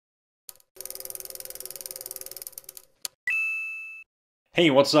Hey,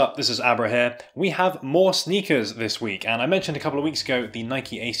 what's up? This is Abra here. We have more sneakers this week, and I mentioned a couple of weeks ago the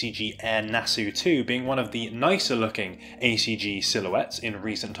Nike ACG Nasu 2 being one of the nicer looking ACG silhouettes in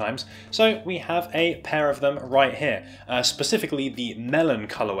recent times, so we have a pair of them right here. Specifically the melon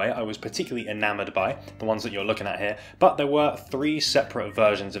colorway I was particularly enamored by, the ones that you're looking at here, but there were three separate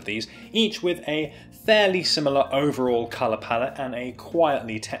versions of these, each with a fairly similar overall color palette and a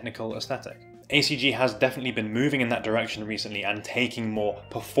quietly technical aesthetic. ACG has definitely been moving in that direction recently and taking more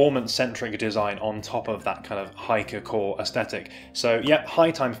performance-centric design on top of that kind of hiker core aesthetic. So yeah,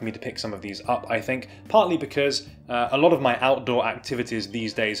 high time for me to pick some of these up, I think, partly because a lot of my outdoor activities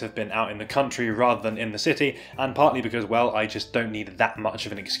these days have been out in the country rather than in the city, and partly because, well, I just don't need that much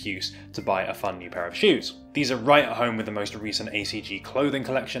of an excuse to buy a fun new pair of shoes. These are right at home with the most recent ACG clothing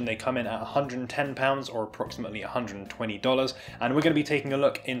collection. They come in at £110 or approximately $120, and we're going to be taking a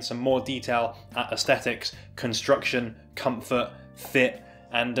look in some more detail at aesthetics, construction, comfort, fit,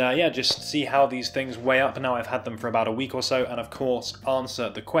 and yeah, just see how these things weigh up now I've had them for about a week or so, and of course answer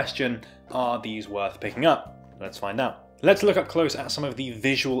the question, are these worth picking up? Let's find out. Let's look up close at some of the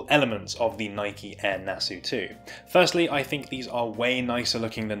visual elements of the Nike Air Nasu 2. Firstly, I think these are way nicer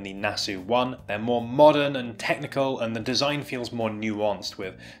looking than the Nasu 1. They're more modern and technical, and the design feels more nuanced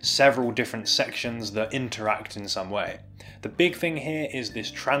with several different sections that interact in some way. The big thing here is this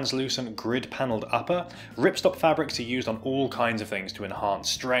translucent grid-panelled upper. Ripstop fabrics are used on all kinds of things to enhance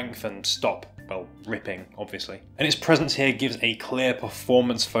strength and stop, well, ripping, obviously. And its presence here gives a clear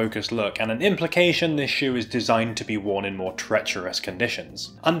performance-focused look, and an implication this shoe is designed to be worn in more treacherous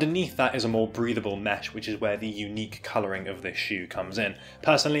conditions. Underneath that is a more breathable mesh, which is where the unique colouring of this shoe comes in.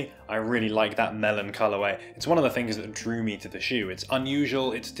 Personally, I really like that melon colourway. It's one of the things that drew me to the shoe. It's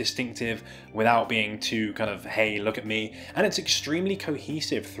unusual, it's distinctive, without being too kind of, hey, look at me, and it's extremely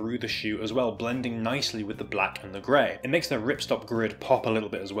cohesive through the shoe as well, blending nicely with the black and the grey. It makes the ripstop grid pop a little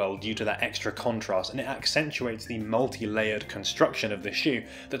bit as well due to that extra contrast, and it accentuates the multi-layered construction of the shoe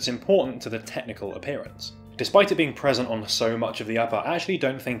that's important to the technical appearance. Despite it being present on so much of the upper, I actually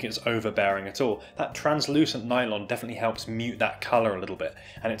don't think it's overbearing at all. That translucent nylon definitely helps mute that colour a little bit,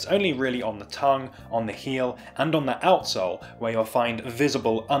 and it's only really on the tongue, on the heel, and on the outsole where you'll find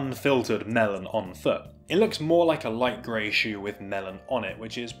visible, unfiltered melon on foot. It looks more like a light grey shoe with melon on it,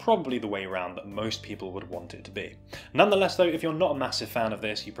 which is probably the way around that most people would want it to be. Nonetheless though, if you're not a massive fan of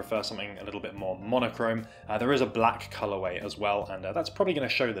this, you prefer something a little bit more monochrome, there is a black colourway as well, and that's probably going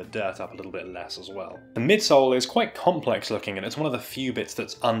to show the dirt up a little bit less as well. The midsole is quite complex looking, and it's one of the few bits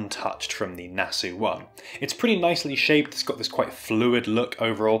that's untouched from the Nasu 1. It's pretty nicely shaped, it's got this quite fluid look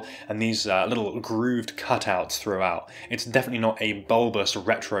overall, and these little grooved cutouts throughout. It's definitely not a bulbous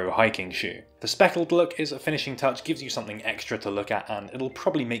retro hiking shoe. The speckled look is a finishing touch, gives you something extra to look at, and it'll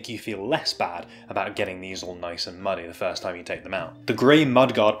probably make you feel less bad about getting these all nice and muddy the first time you take them out. The grey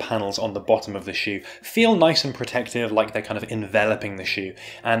mudguard panels on the bottom of the shoe feel nice and protective, like they're kind of enveloping the shoe,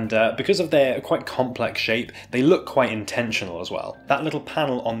 and because of their quite complex shape, they look quite intentional as well. That little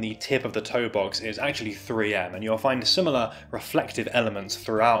panel on the tip of the toe box is actually 3M, and you'll find similar reflective elements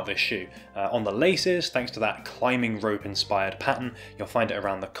throughout this shoe. On the laces, thanks to that climbing rope inspired pattern, you'll find it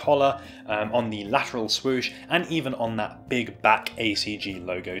around the collar, on the lateral swoosh, and even on that big back ACG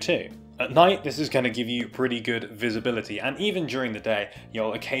logo too. At night, this is going to give you pretty good visibility, and even during the day,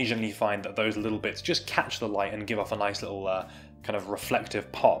 you'll occasionally find that those little bits just catch the light and give off a nice little kind of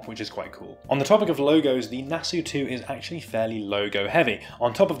reflective pop, which is quite cool. On the topic of logos, the Nasu 2 is actually fairly logo heavy.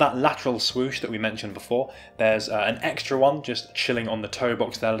 On top of that lateral swoosh that we mentioned before, there's an extra one just chilling on the toe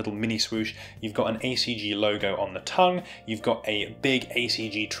box there, a little mini swoosh. You've got an ACG logo on the tongue, you've got a big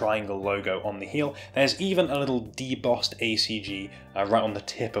ACG triangle logo on the heel, there's even a little debossed ACG right on the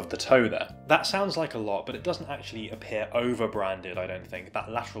tip of the toe there. That sounds like a lot, but it doesn't actually appear over-branded, I don't think.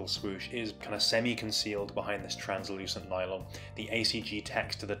 That lateral swoosh is kind of semi-concealed behind this translucent nylon. The ACG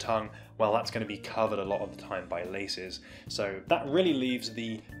text to the tongue, well, that's going to be covered a lot of the time by laces. So that really leaves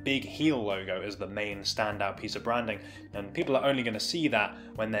the big heel logo as the main standout piece of branding, and people are only going to see that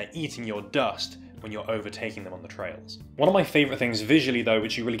when they're eating your dust when you're overtaking them on the trails. One of my favourite things visually though,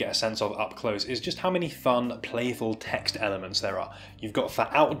 which you really get a sense of up close, is just how many fun, playful text elements there are. You've got for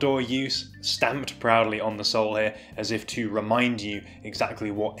outdoor use, stamped proudly on the sole here, as if to remind you exactly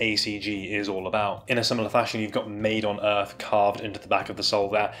what ACG is all about. In a similar fashion, you've got made on earth carved into the back of the sole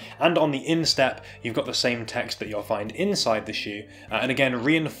there, and on the instep, you've got the same text that you'll find inside the shoe, and again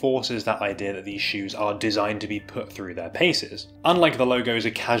reinforces that idea that these shoes are designed to be put through their paces. Unlike the logos,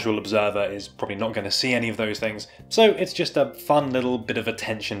 a casual observer is probably not not going to see any of those things, so it's just a fun little bit of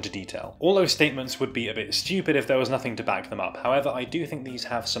attention to detail. All those statements would be a bit stupid if there was nothing to back them up. However, I do think these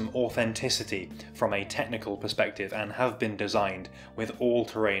have some authenticity from a technical perspective and have been designed with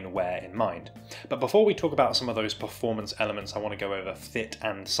all-terrain wear in mind. But before we talk about some of those performance elements, I want to go over fit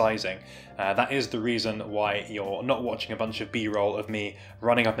and sizing. That is the reason why you're not watching a bunch of B-roll of me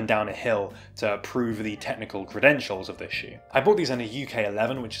running up and down a hill to prove the technical credentials of this shoe. I bought these in a UK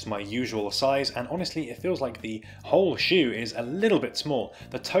 11, which is my usual size, and honestly it feels like the whole shoe is a little bit small.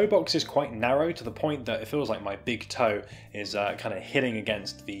 The toe box is quite narrow to the point that it feels like my big toe is kind of hitting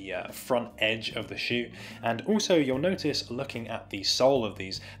against the front edge of the shoe. And also you'll notice, looking at the sole of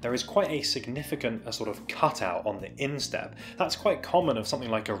these, there is quite a significant sort of cutout on the instep. That's quite common of something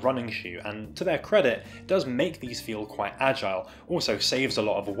like a running shoe, and to their credit, it does make these feel quite agile. Also saves a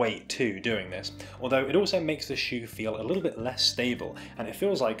lot of weight too doing this, although it also makes the shoe feel a little bit less stable, and it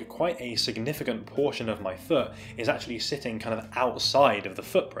feels like quite a significant portion of my foot is actually sitting kind of outside of the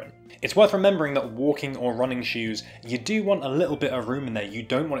footprint. It's worth remembering that walking or running shoes, you do want a little bit of room in there. You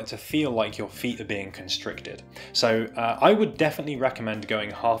don't want it to feel like your feet are being constricted. So I would definitely recommend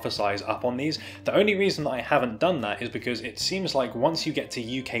going half a size up on these. The only reason that I haven't done that is because it seems like once you get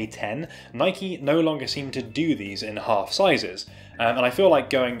to UK 10, Nike no longer seem to do these in half sizes. And I feel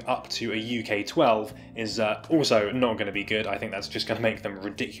like going up to a UK 12 is also not going to be good. I think that's just going to make them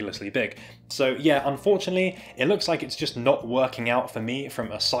ridiculously big. So yeah, unfortunately, it looks like it's just not working out for me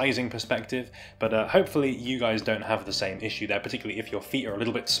from a sizing perspective, but hopefully you guys don't have the same issue there, particularly if your feet are a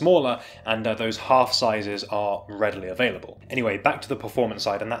little bit smaller and those half sizes are readily available. Anyway, back to the performance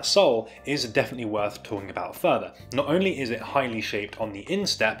side, and that sole is definitely worth talking about further. Not only is it highly shaped on the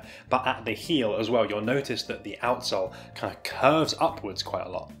instep, but at the heel as well. You'll notice that the outsole kind of curves upwards quite a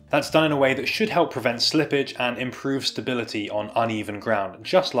lot. That's done in a way that should help prevent slippage and improve stability on uneven ground,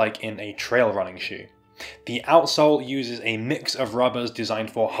 just like in a trail running shoe. The outsole uses a mix of rubbers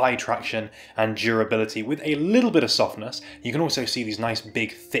designed for high traction and durability with a little bit of softness. You can also see these nice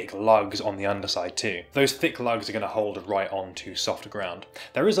big thick lugs on the underside too. Those thick lugs are going to hold right on to softer ground.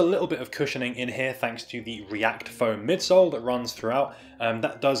 There is a little bit of cushioning in here thanks to the React foam midsole that runs throughout.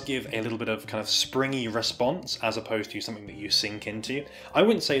 That does give a little bit of kind of springy response as opposed to something that you sink into. I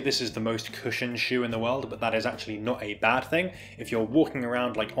wouldn't say this is the most cushioned shoe in the world, but that is actually not a bad thing. If you're walking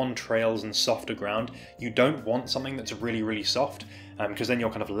around like on trails and softer ground, you don't want something that's really, really soft, because then you're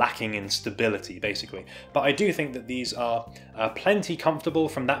kind of lacking in stability, basically. But I do think that these are plenty comfortable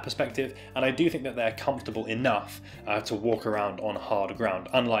from that perspective, and I do think that they're comfortable enough to walk around on hard ground,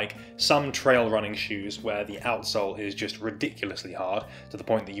 unlike some trail running shoes where the outsole is just ridiculously hard, to the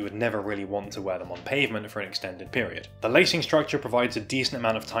point that you would never really want to wear them on pavement for an extended period. The lacing structure provides a decent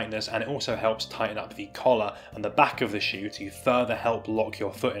amount of tightness, and it also helps tighten up the collar and the back of the shoe to further help lock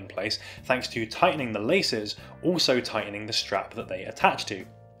your foot in place, thanks to tightening the laces, also tightening the strap that they attach to.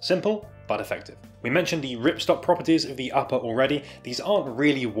 Simple, but effective. We mentioned the ripstop properties of the upper already. These aren't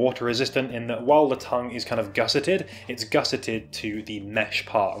really water resistant in that while the tongue is kind of gusseted, it's gusseted to the mesh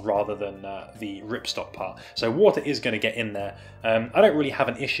part rather than the ripstop part. So water is going to get in there. I don't really have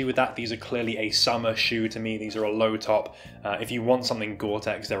an issue with that. These are clearly a summer shoe to me. These are a low top. If you want something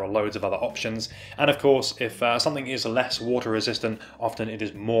Gore-Tex, there are loads of other options. And of course, if something is less water resistant, often it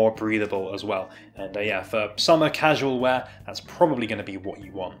is more breathable as well. And yeah, for summer casual wear, that's probably going to be what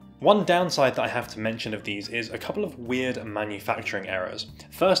you want. One downside that I have to mention of these is a couple of weird manufacturing errors.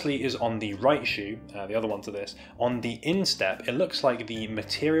 Firstly is on the right shoe, the other one to this, on the instep, it looks like the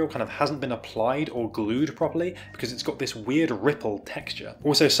material kind of hasn't been applied or glued properly because it's got this weird ripple texture.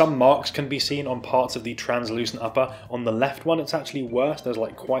 Also, some marks can be seen on parts of the translucent upper. On the left one, it's actually worse. There's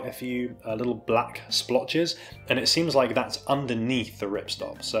like quite a few little black splotches, and it seems like that's underneath the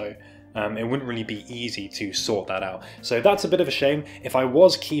ripstop. So it wouldn't really be easy to sort that out. So that's a bit of a shame. If I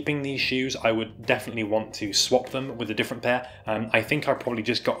was keeping these shoes, I would definitely want to swap them with a different pair. I think I probably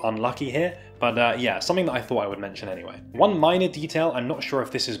just got unlucky here, but yeah, something that I thought I would mention anyway. One minor detail, I'm not sure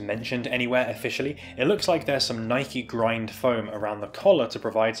if this is mentioned anywhere officially, it looks like there's some Nike grind foam around the collar to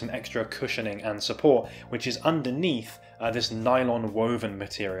provide some extra cushioning and support, which is underneath this nylon woven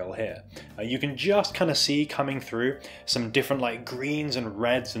material here. You can just kind of see coming through some different like greens and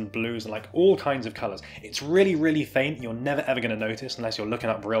reds and blues and like all kinds of colors. It's really, really faint. You're never ever going to notice unless you're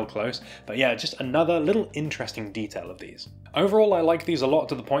looking up real close. But yeah, just another little interesting detail of these. Overall, I like these a lot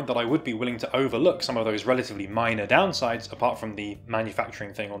to the point that I would be willing to overlook some of those relatively minor downsides apart from the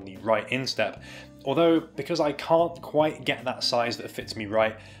manufacturing thing on the right instep. Although, because I can't quite get that size that fits me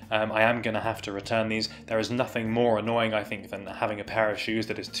right, I am going to have to return these. There is nothing more annoying, I think, than having a pair of shoes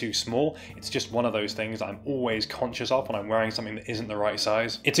that is too small. It's just one of those things I'm always conscious of when I'm wearing something that isn't the right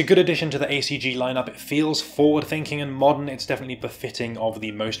size. It's a good addition to the ACG lineup. It feels forward-thinking and modern. It's definitely befitting of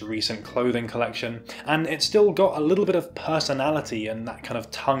the most recent clothing collection, and it's still got a little bit of personality and that kind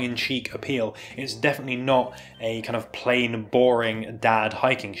of tongue-in-cheek appeal. It's definitely not a kind of plain, boring dad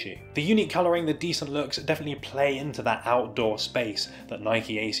hiking shoe. The unique colouring, the decent looks definitely play into that outdoor space that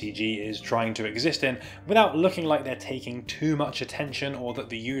Nike ACG is trying to exist in without looking like they're taking too much attention or that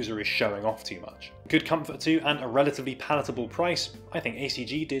the user is showing off too much. Good comfort too, and a relatively palatable price. I think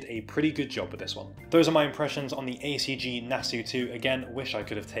ACG did a pretty good job with this one. Those are my impressions on the ACG Nasu 2. Again, wish I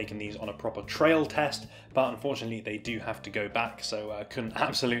could have taken these on a proper trail test, but unfortunately they do have to go back, so I couldn't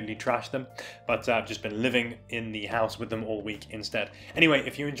absolutely trash them. But I've just been living in the house with them all week instead. Anyway,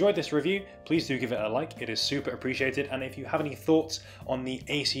 if you enjoyed this review, please do give it a like. It is super appreciated. And if you have any thoughts on the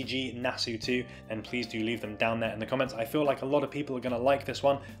ACG Nasu 2, then please do leave them down there in the comments. I feel like a lot of people are going to like this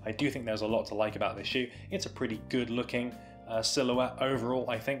one. I do think there's a lot to like about this shoe. It's a pretty good looking silhouette overall,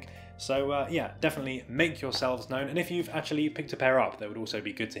 I think. So yeah, definitely make yourselves known, and if you've actually picked a pair up, that would also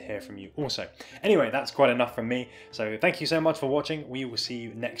be good to hear from you also. Anyway, that's quite enough from me, so thank you so much for watching. We will see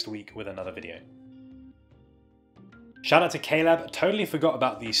you next week with another video. Shout out to Caleb, totally forgot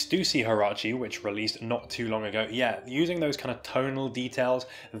about the Stussy Huarache, which released not too long ago. Yeah, using those kind of tonal details,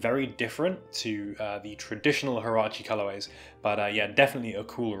 very different to the traditional Huarache colorways, but yeah, definitely a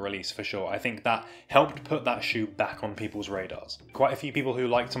cool release for sure. I think that helped put that shoe back on people's radars. Quite a few people who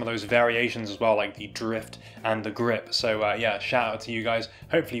liked some of those variations as well, like the drift and the grip, so yeah, shout out to you guys.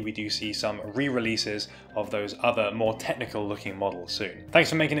 Hopefully we do see some re-releases of those other more technical looking models soon.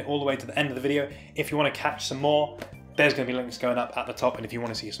 Thanks for making it all the way to the end of the video. If you want to catch some more, there's going to be links going up at the top, and if you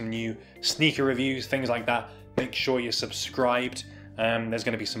want to see some new sneaker reviews, things like that, make sure you're subscribed. There's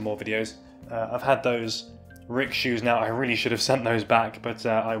going to be some more videos. I've had those Rick shoes now. I really should have sent those back, but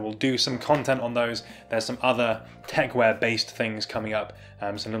I will do some content on those. There's some other techwear based things coming up,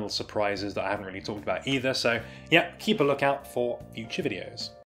 some little surprises that I haven't really talked about either. So yeah, keep a lookout for future videos.